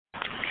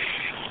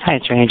Hi,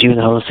 it's Randy with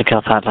the Holistic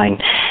Health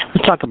Hotline.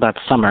 Let's talk about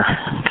summer,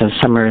 because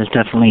summer is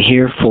definitely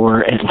here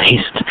for at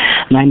least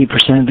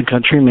 90% of the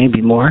country,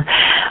 maybe more.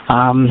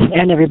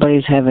 And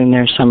everybody's having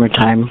their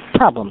summertime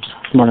problems.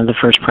 One of the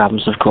first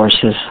problems, of course,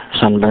 is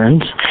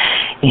sunburns.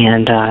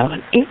 And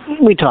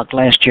we talked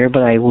last year,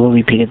 but I will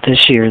repeat it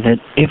this year, that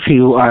if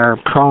you are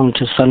prone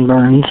to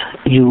sunburns,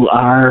 you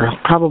are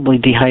probably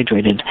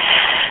dehydrated.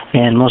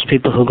 And most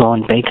people who go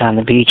and bake on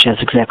the beach,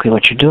 that's exactly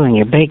what you're doing.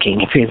 You're baking.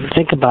 If you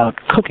think about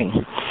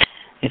cooking,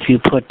 if you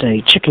put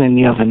a chicken in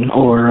the oven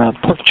or a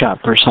pork chop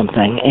or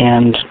something,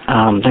 and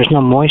there's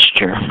no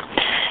moisture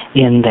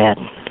in that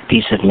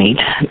piece of meat,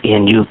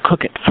 and you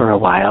cook it for a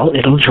while,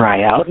 it'll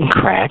dry out and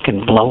crack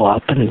and blow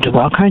up and do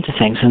all kinds of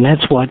things. And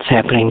that's what's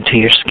happening to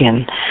your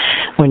skin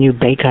when you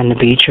bake on the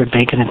beach or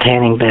bake in a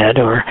tanning bed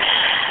or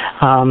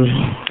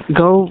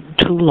go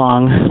too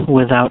long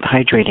without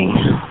hydrating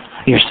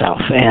yourself.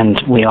 And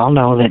we all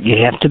know that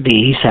you have to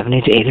be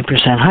 70 to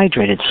 80%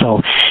 hydrated. So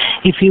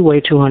if you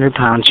weigh 200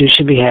 pounds, you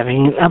should be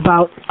having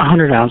about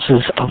 100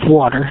 ounces of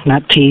water,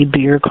 not tea,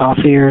 beer,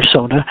 coffee, or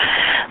soda,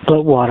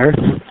 but water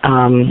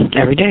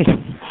every day.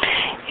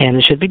 And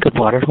it should be good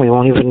water. We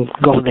won't even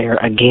go there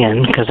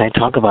again because I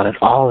talk about it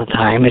all the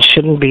time. It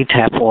shouldn't be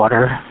tap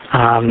water.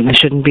 It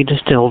shouldn't be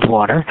distilled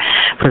water.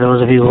 For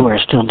those of you who are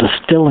still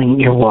distilling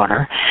your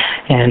water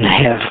and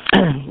have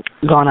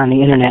gone on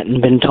the internet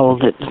and been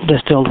told that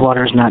distilled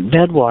water is not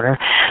dead water,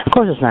 of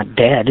course it's not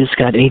dead. It's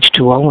got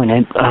H2O in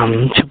it,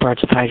 2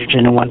 parts of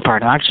hydrogen and 1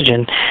 part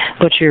oxygen,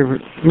 but you're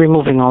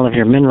removing all of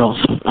your minerals.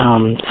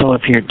 So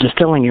if you're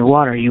distilling your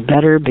water, you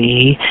better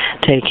be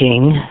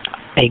taking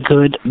a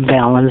good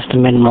balanced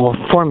mineral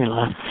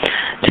formula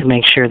to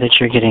make sure that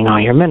you're getting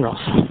all your minerals.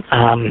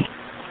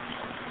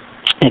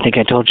 I think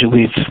I told you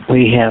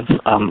we have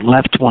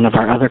left one of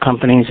our other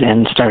companies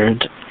and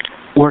started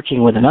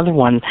working with another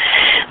one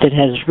that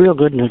has real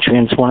good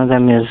nutrients. One of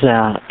them is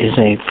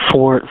a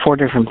four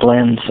different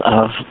blends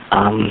of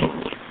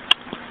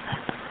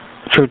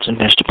fruits and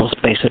vegetables,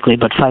 basically,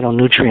 but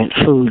phytonutrient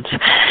foods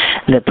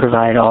that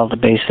provide all the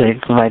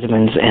basic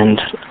vitamins and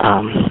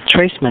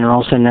trace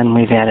minerals. And then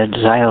we've added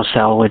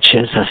Zyocell, which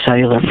is a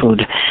cellular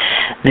food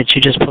that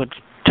you just put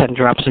 10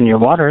 drops in your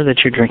water that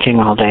you're drinking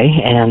all day,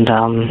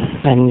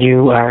 and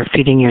you are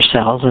feeding your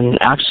cells and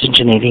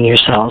oxygenating your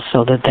cells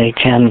so that they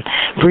can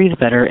breathe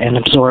better and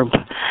absorb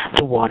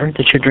the water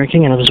that you're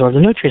drinking and absorb the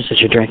nutrients that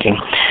you're drinking.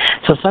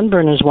 So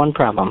sunburn is one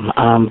problem.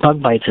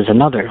 Bug bites is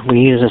another. We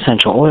use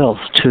essential oils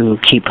to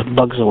keep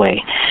bugs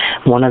away.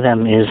 One of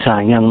them is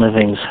Young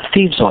Living's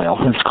Thieves Oil.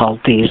 It's called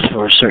Thieves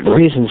for certain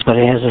reasons, but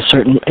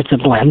it's a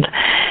blend,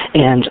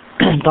 and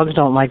bugs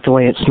don't like the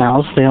way it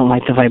smells. They don't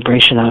like the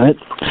vibration of it,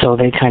 so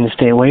they kind of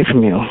stay away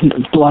from you.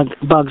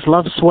 Bugs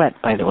love sweat,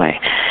 by the way.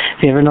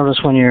 If you ever notice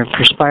when you're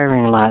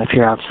perspiring a lot, if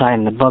you're outside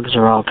and the bugs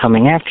are all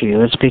coming after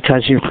you, it's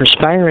because you're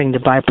perspiring the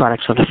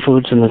byproducts of the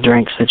foods and the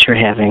drinks that you're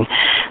having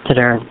that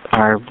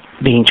are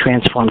being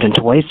transformed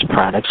into waste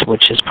products,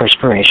 which is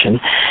perspiration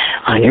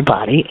on your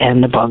body,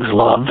 and the bugs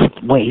love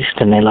waste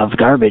and they love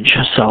garbage,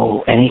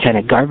 so any kind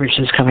of garbage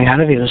that's coming out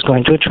of you is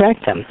going to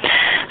attract them.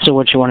 So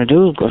what you want to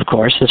do, of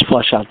course, is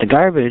flush out the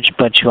garbage,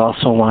 but you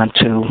also want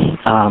to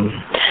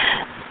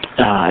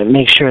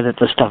make sure that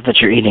the stuff that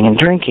you're eating and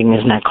drinking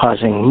is not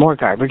causing more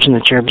garbage and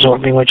that you're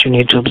absorbing what you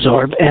need to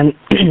absorb. And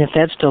if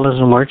that still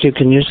doesn't work, you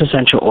can use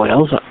essential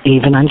oils,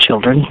 even on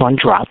children, 1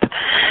 drop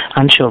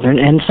on children,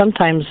 and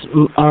sometimes,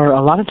 or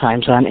a lot of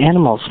times, on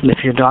animals.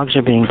 If your dogs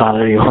are being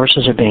bothered or your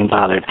horses are being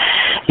bothered,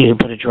 you can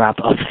put a drop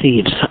of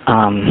Thieves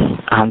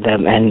on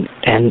them, and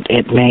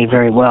it may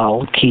very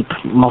well keep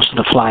most of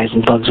the flies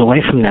and bugs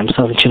away from them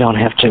so that you don't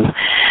have to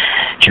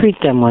treat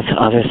them with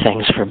other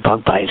things for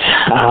bug bites.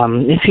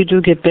 If you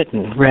do get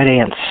bitten, red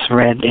ants,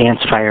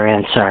 fire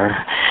ants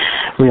are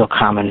real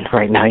common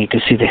right now. You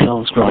can see the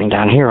hills growing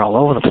down here all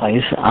over the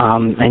place.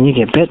 And you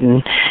get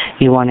bitten,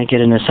 you want to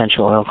get an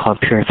essential oil called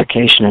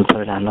Purification and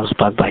put it on those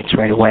bug bites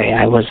right away.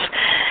 I was,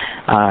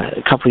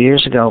 a couple of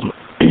years ago,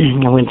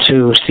 I went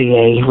to see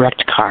a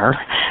wrecked car.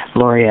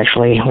 Lori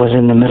actually was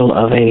in the middle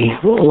of a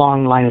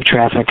long line of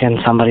traffic, and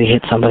somebody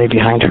hit somebody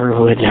behind her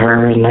who hit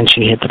her, and then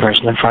she hit the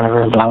person in front of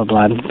her, and blah,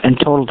 blah, blah, and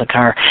totaled the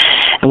car.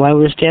 And while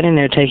we were standing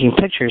there taking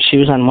pictures, she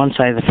was on one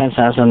side of the fence,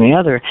 I was on the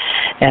other,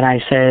 and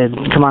I said,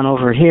 come on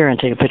over here and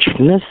take a picture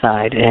from this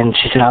side. And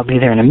she said, I'll be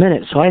there in a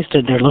minute. So I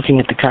stood there looking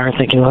at the car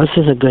thinking, well, this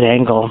is a good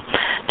angle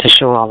to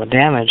show all the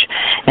damage.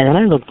 And then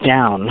I looked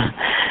down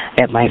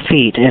at my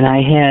feet, and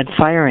I had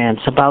fire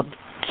ants about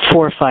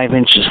 4 or 5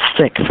 inches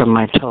thick from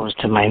my toes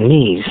to my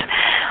knees.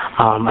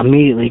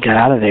 Immediately got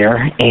out of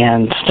there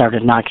and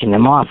started knocking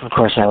them off. Of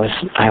course, I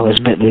was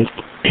bitten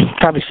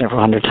probably several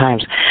hundred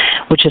times,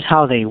 which is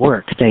how they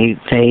work. They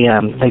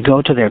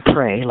go to their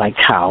prey like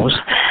cows,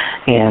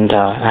 and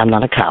I'm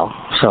not a cow,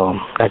 so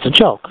that's a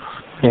joke.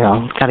 You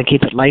know, got to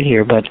keep it light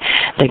here, but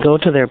they go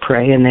to their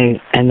prey, and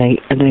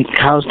the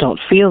cows don't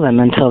feel them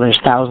until there's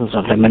thousands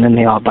of them, and then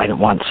they all bite at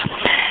once.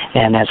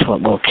 and that's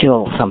what will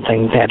kill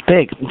something that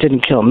big. It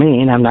didn't kill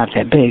me, and I'm not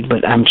that big,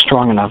 but I'm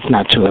strong enough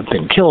not to have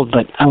been killed.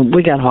 But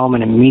we got home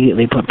and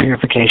immediately put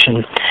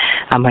purification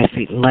on my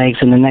feet and legs,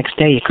 and the next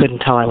day you couldn't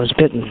tell I was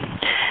bitten.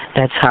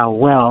 That's how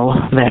well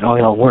that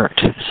oil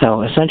worked.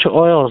 So essential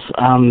oils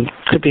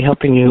could be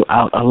helping you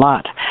out a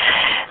lot.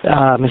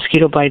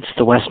 Mosquito bites,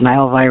 the West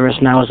Nile virus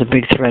now is a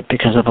big threat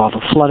because of all the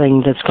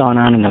flooding that's going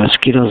on and the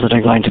mosquitoes that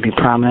are going to be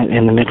prominent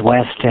in the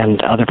Midwest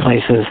and other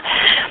places.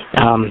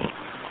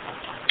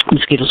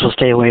 Mosquitoes will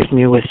stay away from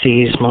you with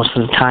these most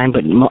of the time,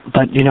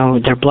 but you know,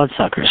 they're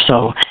bloodsuckers,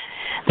 so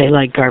they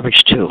like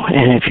garbage too.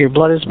 And if your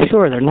blood is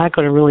pure, they're not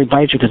going to really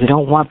bite you because they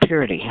don't want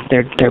purity.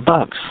 They're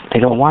bugs. They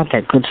don't want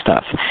that good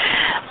stuff.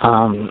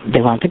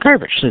 They want the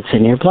garbage that's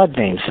in your blood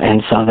veins,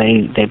 and so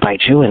they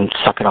bite you and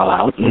suck it all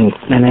out, and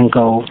then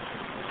go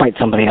bite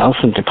somebody else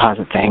and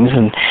deposit things,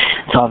 and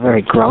it's all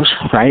very gross,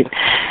 right?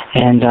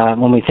 And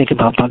when we think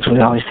about bugs, we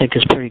always think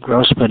it's pretty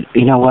gross, but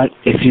you know what?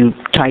 If you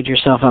tied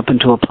yourself up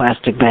into a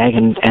plastic bag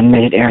and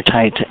made it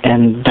airtight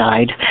and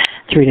died,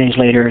 3 days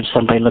later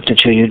somebody looked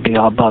at you, you'd be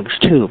all bugs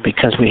too,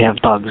 because we have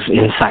bugs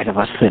inside of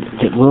us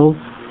that will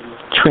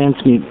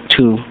transmute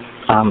to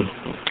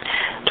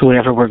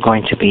whatever we're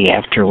going to be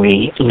after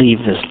we leave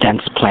this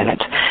dense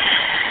planet.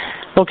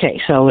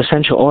 Okay, so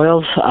essential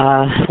oils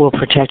will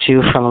protect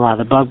you from a lot of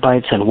the bug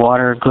bites, and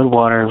water, good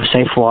water,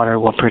 safe water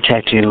will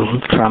protect you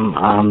from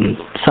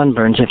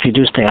sunburns. If you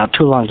do stay out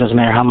too long, it doesn't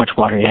matter how much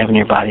water you have in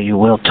your body, you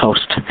will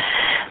toast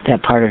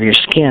that part of your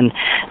skin.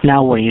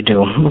 Now what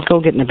do? Go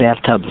get in the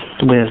bathtub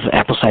with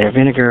apple cider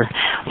vinegar,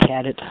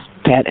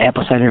 pat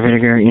apple cider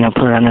vinegar, you know,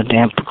 put it on a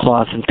damp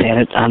cloth and pat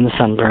it on the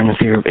sunburn if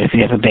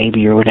you have a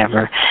baby or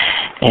whatever,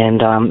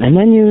 and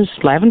then use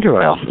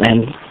lavender oil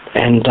and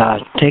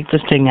take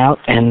this thing out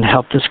and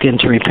help the skin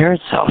to repair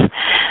itself.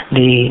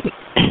 The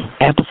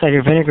apple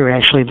cider vinegar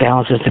actually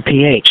balances the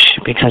pH,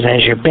 because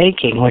as you're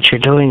baking, what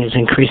you're doing is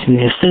increasing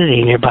the acidity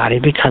in your body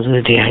because of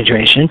the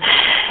dehydration,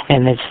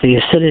 and it's the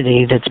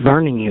acidity that's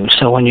burning you.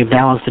 So when you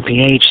balance the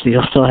pH,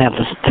 you'll still have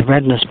the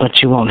redness,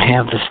 but you won't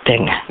have the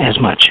sting as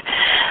much.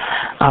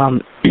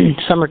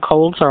 Summer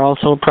colds are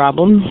also a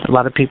problem. A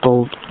lot of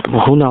people,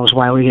 who knows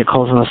why we get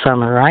colds in the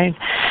summer, right?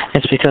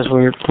 It's because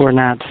we're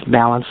not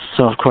balanced.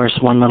 So of course,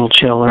 one little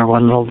chill or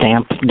one little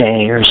damp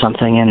day or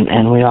something,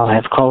 and we all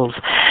have colds.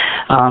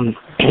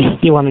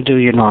 You want to do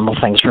your normal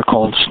things for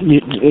colds.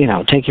 You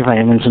know, take your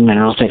vitamins and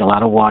minerals, take a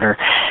lot of water.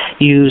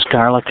 Use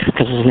garlic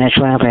because it's a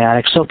natural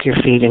antibiotic. Soak your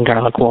feet in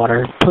garlic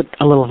water. Put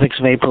a little Vicks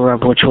Vapor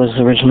Rub, which was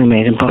originally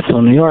made in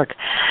Buffalo, New York,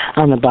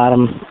 on the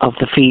bottom of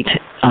the feet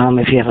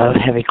if you have a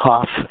heavy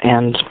cough,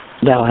 and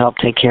that'll help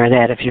take care of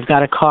that. If you've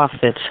got a cough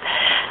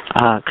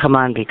that's come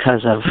on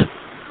because of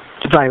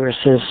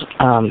viruses,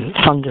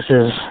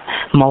 funguses,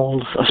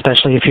 molds,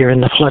 especially if you're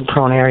in the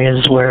flood-prone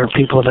areas where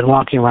people have been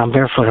walking around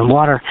barefoot in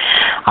water.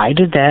 I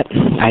did that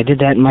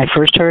in my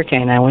first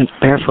hurricane. I went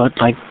barefoot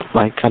like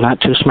a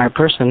not too smart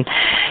person,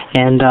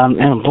 and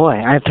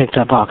boy, I picked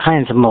up all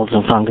kinds of molds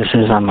and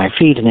funguses on my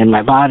feet and in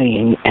my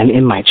body and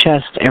in my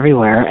chest,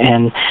 everywhere.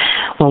 And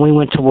when we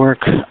went to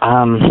work,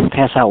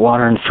 pass out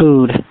water and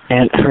food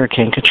at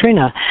Hurricane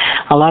Katrina,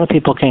 a lot of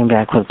people came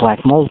back with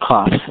black mold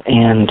coughs,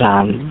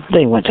 and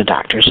they went to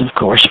doctors, of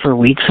course, for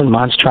weeks and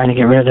months trying to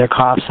get rid of their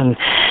coughs. And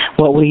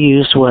what we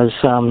used was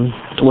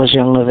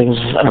Young Living's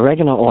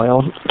oregano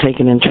oil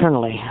taken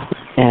internally.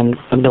 And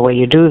the way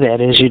you do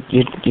that is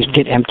you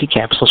get empty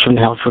capsules from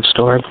the health food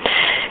store,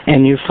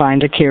 and you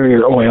find a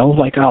carrier oil,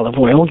 like olive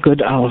oil,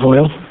 good olive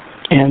oil,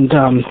 and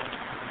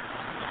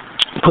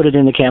put it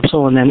in the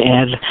capsule, and then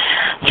add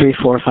 3,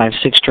 4, 5,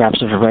 6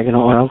 drops of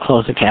oregano oil,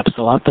 close the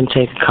capsule up, and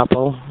take a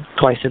couple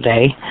twice a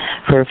day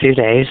for a few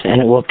days,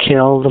 and it will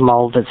kill the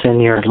mold that's in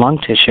your lung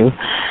tissue,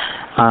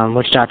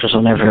 which doctors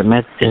will never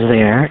admit is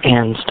there,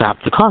 and stop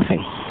the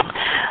coughing.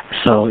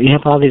 So you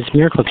have all these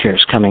miracle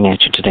cures coming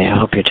at you today. I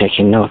hope you're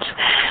taking notes.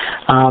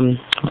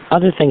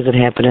 Other things that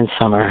happen in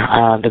summer,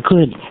 the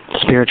good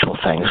spiritual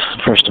things,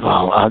 first of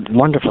all,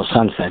 wonderful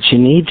sunsets. You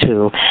need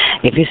to,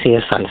 if you see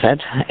a sunset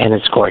and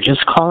it's gorgeous,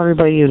 call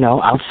everybody you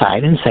know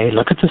outside and say,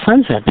 look at the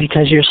sunset,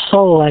 because your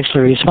soul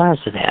actually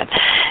responds to that.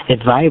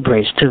 It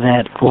vibrates to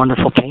that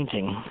wonderful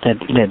painting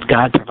that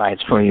God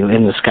provides for you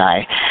in the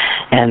sky,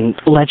 and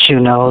lets you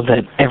know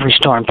that every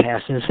storm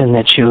passes, and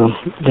that you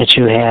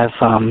have,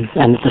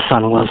 and that the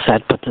sun will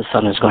set, but the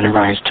sun is going to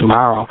rise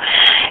tomorrow.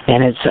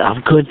 And it's a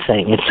good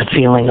thing. It's a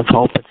feeling of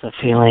hope. It's a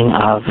feeling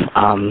of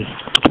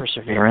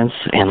perseverance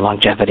and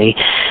longevity,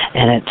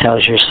 and it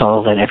tells your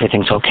soul that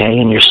everything's okay,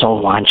 and your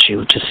soul wants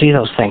you to see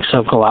those things.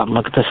 So go out and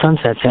look at the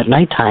sunsets at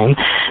nighttime.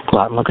 Go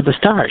out and look at the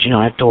stars. You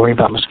don't have to worry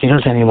about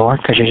mosquitoes anymore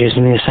because you're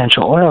using the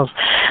essential oils.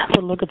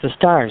 But look at the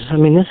stars. I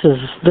mean, this is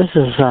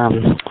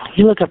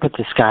you look up at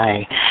the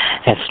sky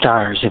at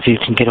stars if you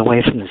can get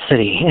away from the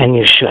city, and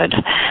you should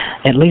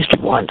at least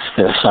once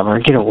this summer.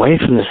 Get away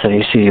from the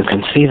city so you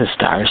can see the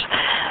stars.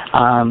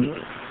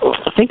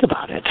 Think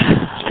about it.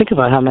 Think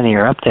about how many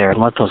are up there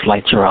and what those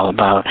lights are all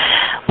about.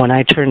 When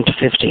I turned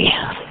 50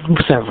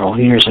 several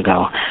years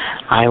ago,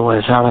 I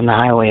was out on the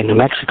highway in New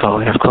Mexico,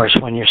 and of course,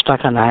 when you're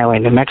stuck on the highway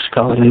in New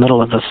Mexico in the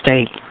middle of the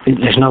state,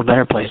 there's no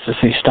better place to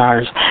see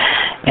stars.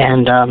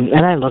 And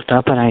I looked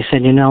up and I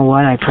said, you know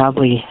what? I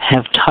probably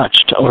have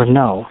touched or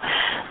know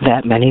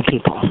that many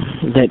people.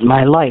 That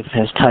my life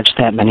has touched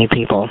that many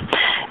people,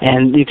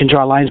 and you can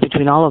draw lines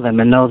between all of them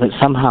and know that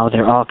somehow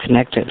they're all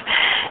connected.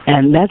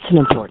 And that's an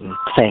important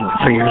thing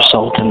for your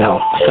soul to know.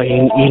 So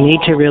you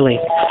need to really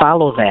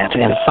follow that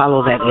and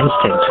follow that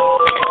instinct.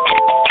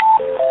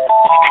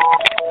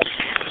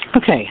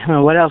 Okay,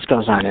 what else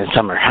goes on in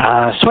summer?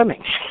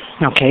 Swimming.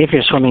 Okay, if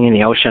you're swimming in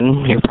the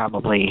ocean, you're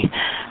probably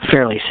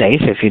fairly safe.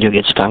 If you do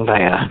get stung by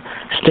a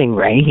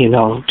stingray, you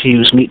know to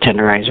use meat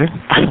tenderizer.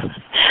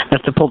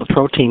 That's to pull the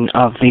protein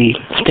of the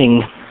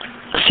sting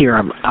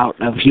serum out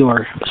of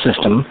your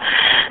system.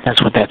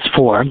 That's what that's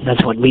for.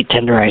 That's what meat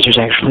tenderizers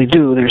actually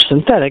do. They're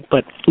synthetic,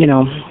 but, you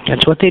know,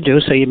 that's what they do.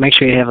 So you make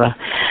sure you have a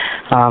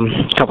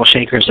couple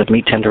shakers of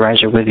meat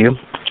tenderizer with you.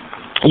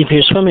 If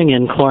you're swimming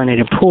in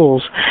chlorinated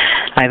pools,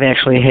 I've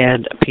actually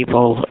had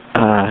people,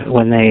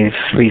 when they've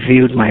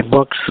reviewed my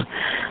books,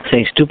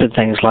 say stupid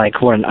things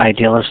like, we're an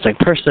idealistic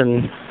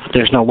person,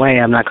 there's no way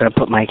I'm not going to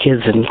put my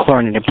kids in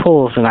chlorinated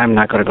pools and I'm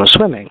not going to go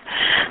swimming.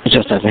 It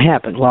just doesn't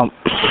happen. Well,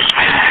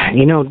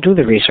 you know, do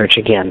the research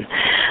again.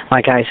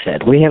 Like I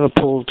said, we have a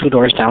pool 2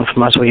 doors down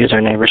from us. We use our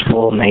neighbor's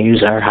pool, and they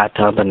use our hot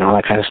tub and all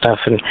that kind of stuff.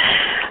 And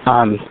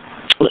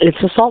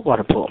it's a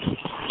saltwater pool.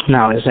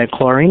 Now, is that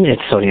chlorine?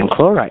 It's sodium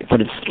chloride,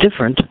 but it's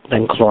different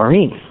than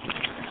chlorine.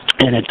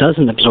 And it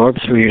doesn't absorb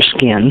through your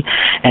skin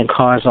and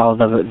cause all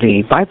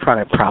the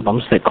byproduct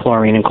problems that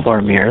chlorine and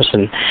chloramiers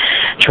and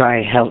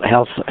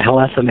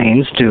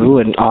triethylethylamines do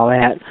and all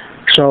that.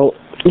 So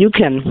you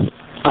can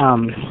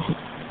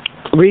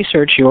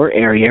research your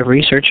area,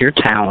 research your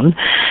town,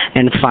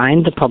 and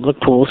find the public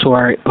pools who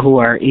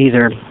are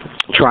either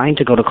trying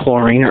to go to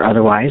chlorine or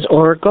otherwise,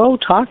 or go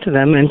talk to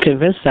them and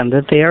convince them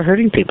that they are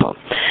hurting people.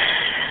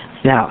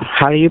 Now,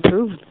 how do you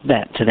prove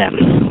that to them?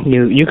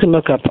 You can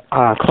look up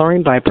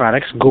chlorine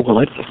byproducts, Google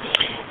it,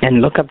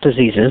 and look up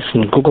diseases,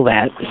 and Google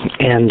that,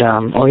 and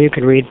or you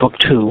can read book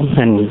 2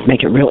 and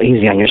make it real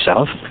easy on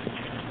yourself.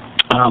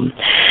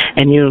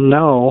 And you'll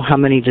know how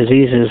many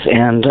diseases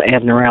and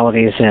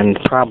abnormalities and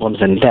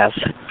problems and death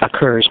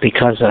occurs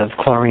because of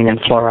chlorine and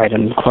fluoride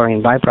and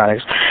chlorine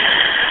byproducts.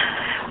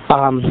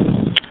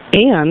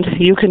 And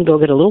you can go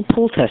get a little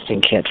pool testing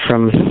kit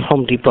from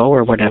Home Depot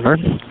or whatever,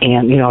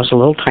 and, you know, it's a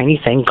little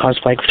tiny thing,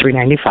 costs like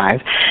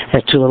 $3.95,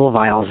 has 2 little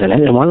vials in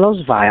it, and one of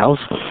those vials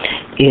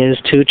is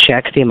to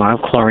check the amount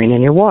of chlorine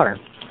in your water.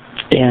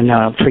 And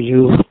for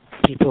you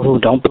people who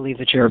don't believe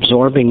that you're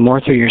absorbing more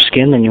through your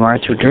skin than you are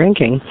through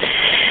drinking,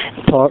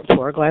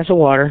 pour a glass of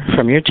water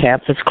from your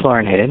tap that's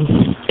chlorinated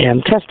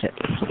and test it,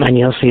 and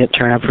you'll see it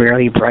turn up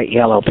really bright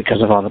yellow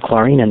because of all the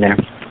chlorine in there.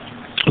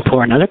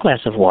 Pour another glass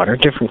of water,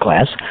 different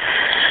glass,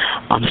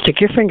 stick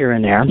your finger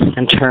in there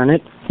and turn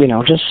it, you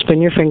know, just spin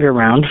your finger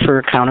around for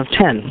a count of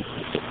 10.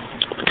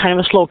 Kind of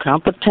a slow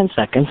count, but 10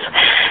 seconds.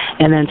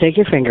 And then take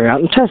your finger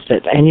out and test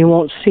it, and you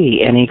won't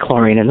see any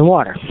chlorine in the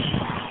water.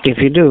 If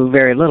you do,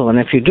 very little. And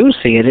if you do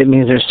see it, it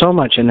means there's so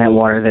much in that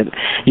water that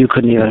you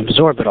couldn't even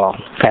absorb it all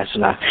fast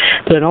enough.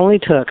 But it only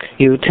took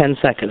you 10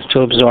 seconds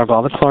to absorb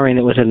all the chlorine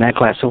that was in that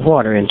glass of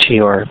water into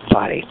your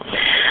body.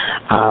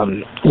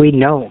 We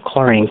know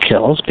chlorine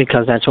kills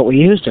because that's what we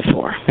used it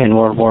for. In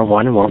World War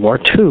I and World War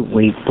II,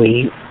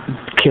 we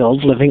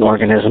killed living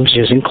organisms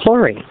using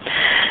chlorine.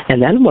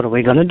 And then what are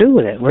we going to do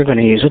with it? We're going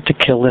to use it to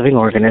kill living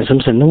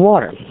organisms in the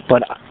water.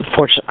 But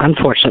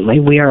unfortunately,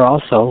 we are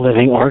also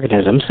living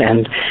organisms,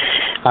 and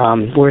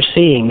we're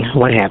seeing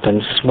what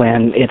happens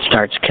when it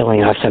starts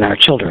killing us and our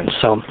children.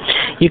 So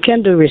you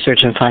can do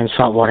research and find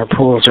saltwater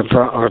pools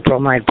or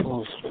bromide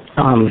pools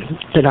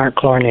that aren't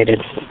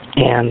chlorinated,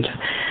 and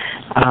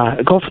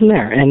go from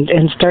there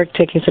and start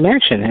taking some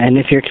action. And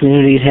if your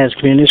community has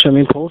community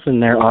swimming pools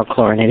and they're all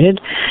chlorinated,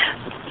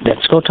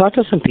 let's go talk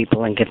to some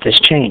people and get this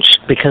changed.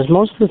 Because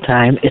most of the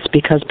time, it's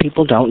because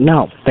people don't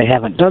know. They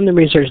haven't done the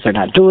research. They're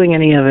not doing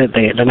any of it.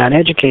 They're not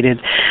educated.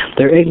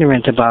 They're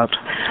ignorant about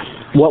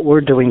what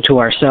we're doing to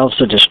ourselves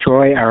to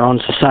destroy our own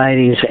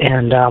societies.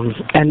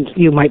 And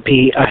you might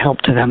be a help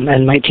to them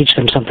and might teach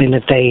them something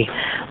that they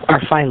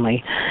are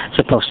finally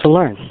supposed to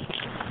learn.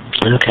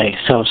 Okay,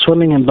 so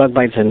swimming and bug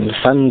bites and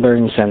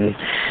sunburns and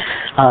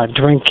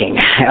drinking,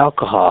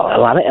 alcohol.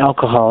 A lot of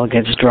alcohol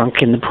gets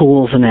drunk in the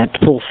pools and at the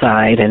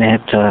poolside and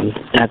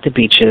at the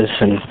beaches,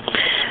 and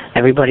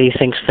everybody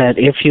thinks that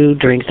if you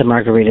drink the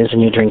margaritas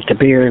and you drink the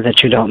beer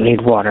that you don't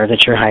need water,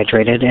 that you're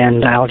hydrated.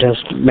 And I'll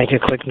just make a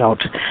quick note.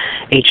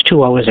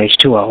 H2O is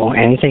H2O.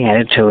 Anything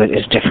added to it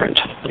is different.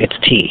 It's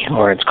tea,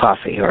 or it's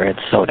coffee, or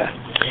it's soda.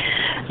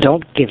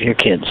 Don't give your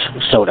kids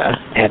soda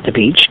at the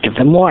beach. Give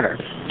them water.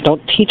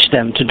 Don't teach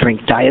them to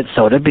drink diet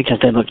soda because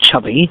they look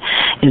chubby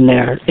in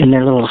their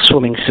little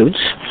swimming suits.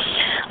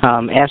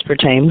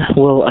 Aspartame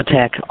will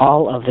attack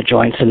all of the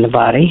joints in the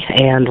body,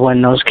 and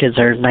when those kids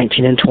are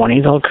 19 and 20,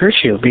 they'll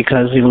curse you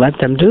because you let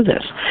them do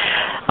this.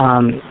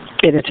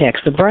 it attacks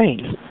the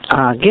brain.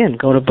 Again,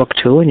 go to book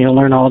 2 and you'll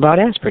learn all about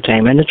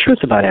aspartame and the truth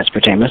about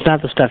aspartame. It's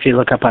not the stuff you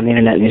look up on the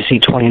internet and you see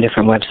 20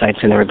 different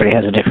websites and everybody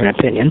has a different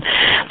opinion.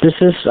 This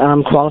is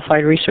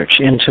qualified research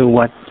into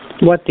what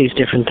these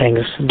different things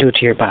do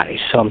to your body.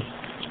 So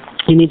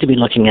you need to be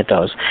looking at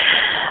those.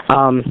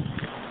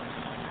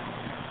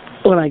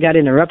 When I got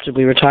interrupted,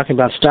 we were talking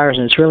about stars,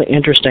 and it's really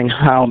interesting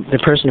how the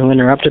person who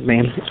interrupted me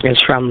is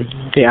from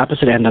the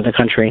opposite end of the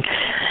country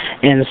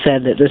and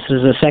said that this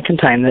is the second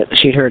time that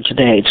she'd heard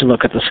today to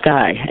look at the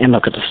sky and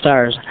look at the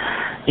stars.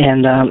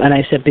 And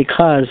I said,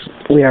 because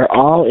we are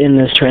all in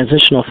this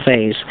transitional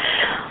phase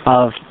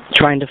of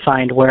trying to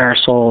find where our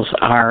souls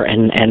are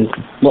and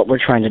what we're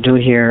trying to do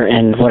here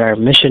and what our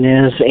mission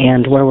is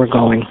and where we're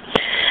going.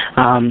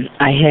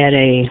 I had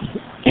a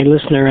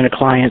listener and a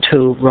client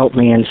who wrote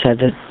me and said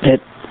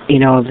that you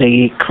know,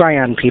 the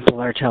Cryon people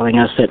are telling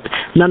us that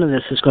none of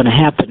this is going to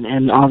happen,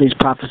 and all these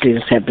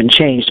prophecies have been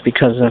changed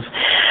because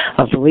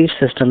of belief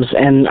systems.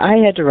 And I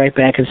had to write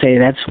back and say,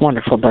 that's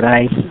wonderful, but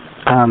I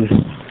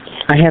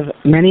have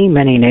many,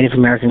 many Native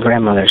American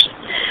grandmothers,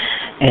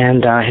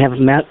 and have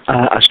met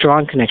a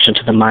strong connection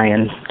to the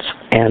Mayans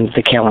and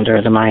the calendar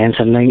of the Mayans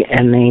and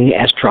the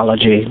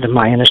astrology, the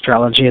Mayan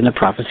astrology and the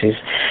prophecies.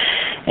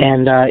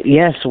 And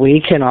yes, we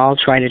can all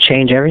try to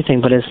change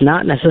everything, but it's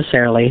not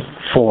necessarily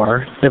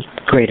for the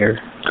greater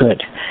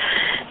good.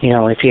 You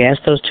know, if you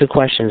ask those two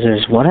questions,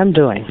 is what I'm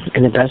doing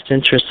in the best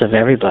interest of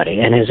everybody,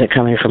 and is it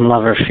coming from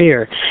love or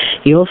fear,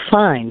 you'll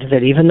find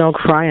that even though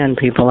Cryon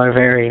people are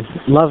very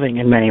loving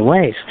in many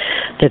ways,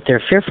 that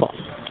they're fearful.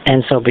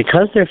 And so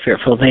because they're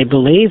fearful, they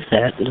believe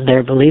that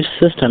their belief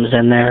systems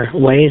and their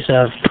ways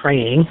of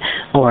praying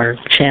or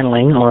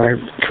channeling or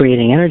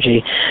creating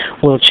energy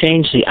will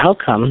change the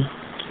outcome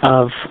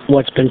of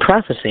what's been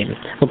prophesied.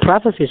 Well,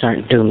 prophecies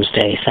aren't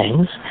doomsday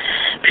things.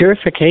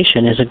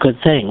 Purification is a good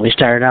thing. We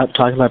started out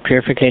talking about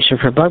purification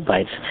for bug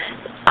bites.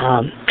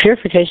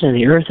 Purification of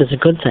the earth is a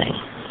good thing.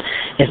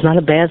 It's not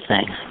a bad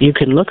thing. You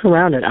can look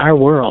around at our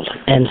world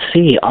and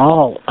see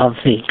all of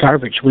the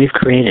garbage we've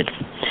created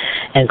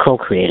and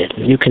co-created.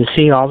 You can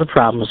see all the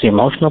problems, the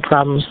emotional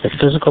problems, the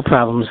physical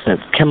problems, the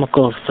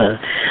chemicals, the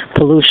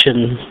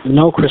pollution,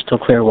 no crystal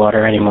clear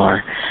water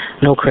anymore,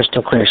 no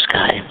crystal clear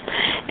sky.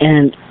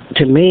 And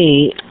to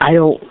me, I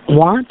don't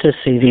want to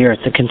see the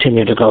earth to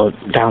continue to go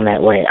down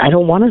that way. I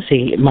don't want to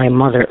see my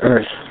Mother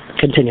Earth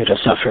continue to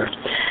suffer.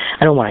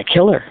 I don't want to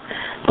kill her,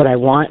 but I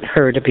want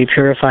her to be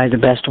purified the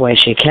best way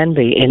she can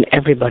be in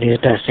everybody's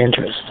best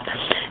interest.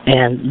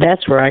 And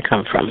that's where I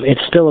come from. It's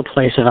still a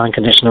place of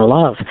unconditional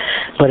love.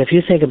 But if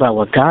you think about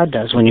what God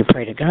does when you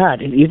pray to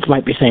God, you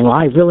might be saying, well,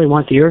 I really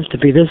want the earth to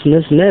be this and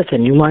this and this,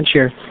 and you want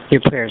your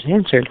prayers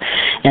answered.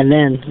 And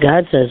then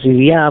God says,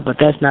 yeah, but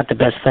that's not the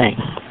best thing.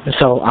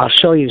 So I'll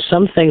show you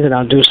some things, and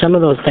I'll do some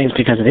of those things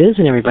because it is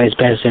in everybody's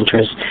best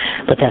interest,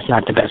 but that's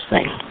not the best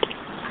thing.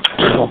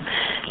 So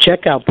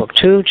check out Book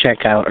 2,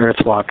 check out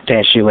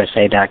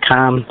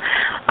earthwalk-usa.com,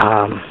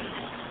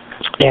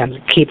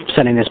 and keep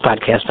sending this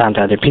podcast on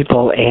to other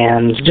people,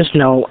 and just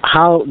know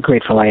how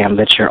grateful I am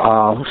that you're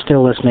all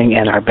still listening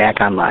and are back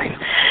online.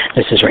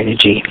 This is Rated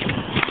G.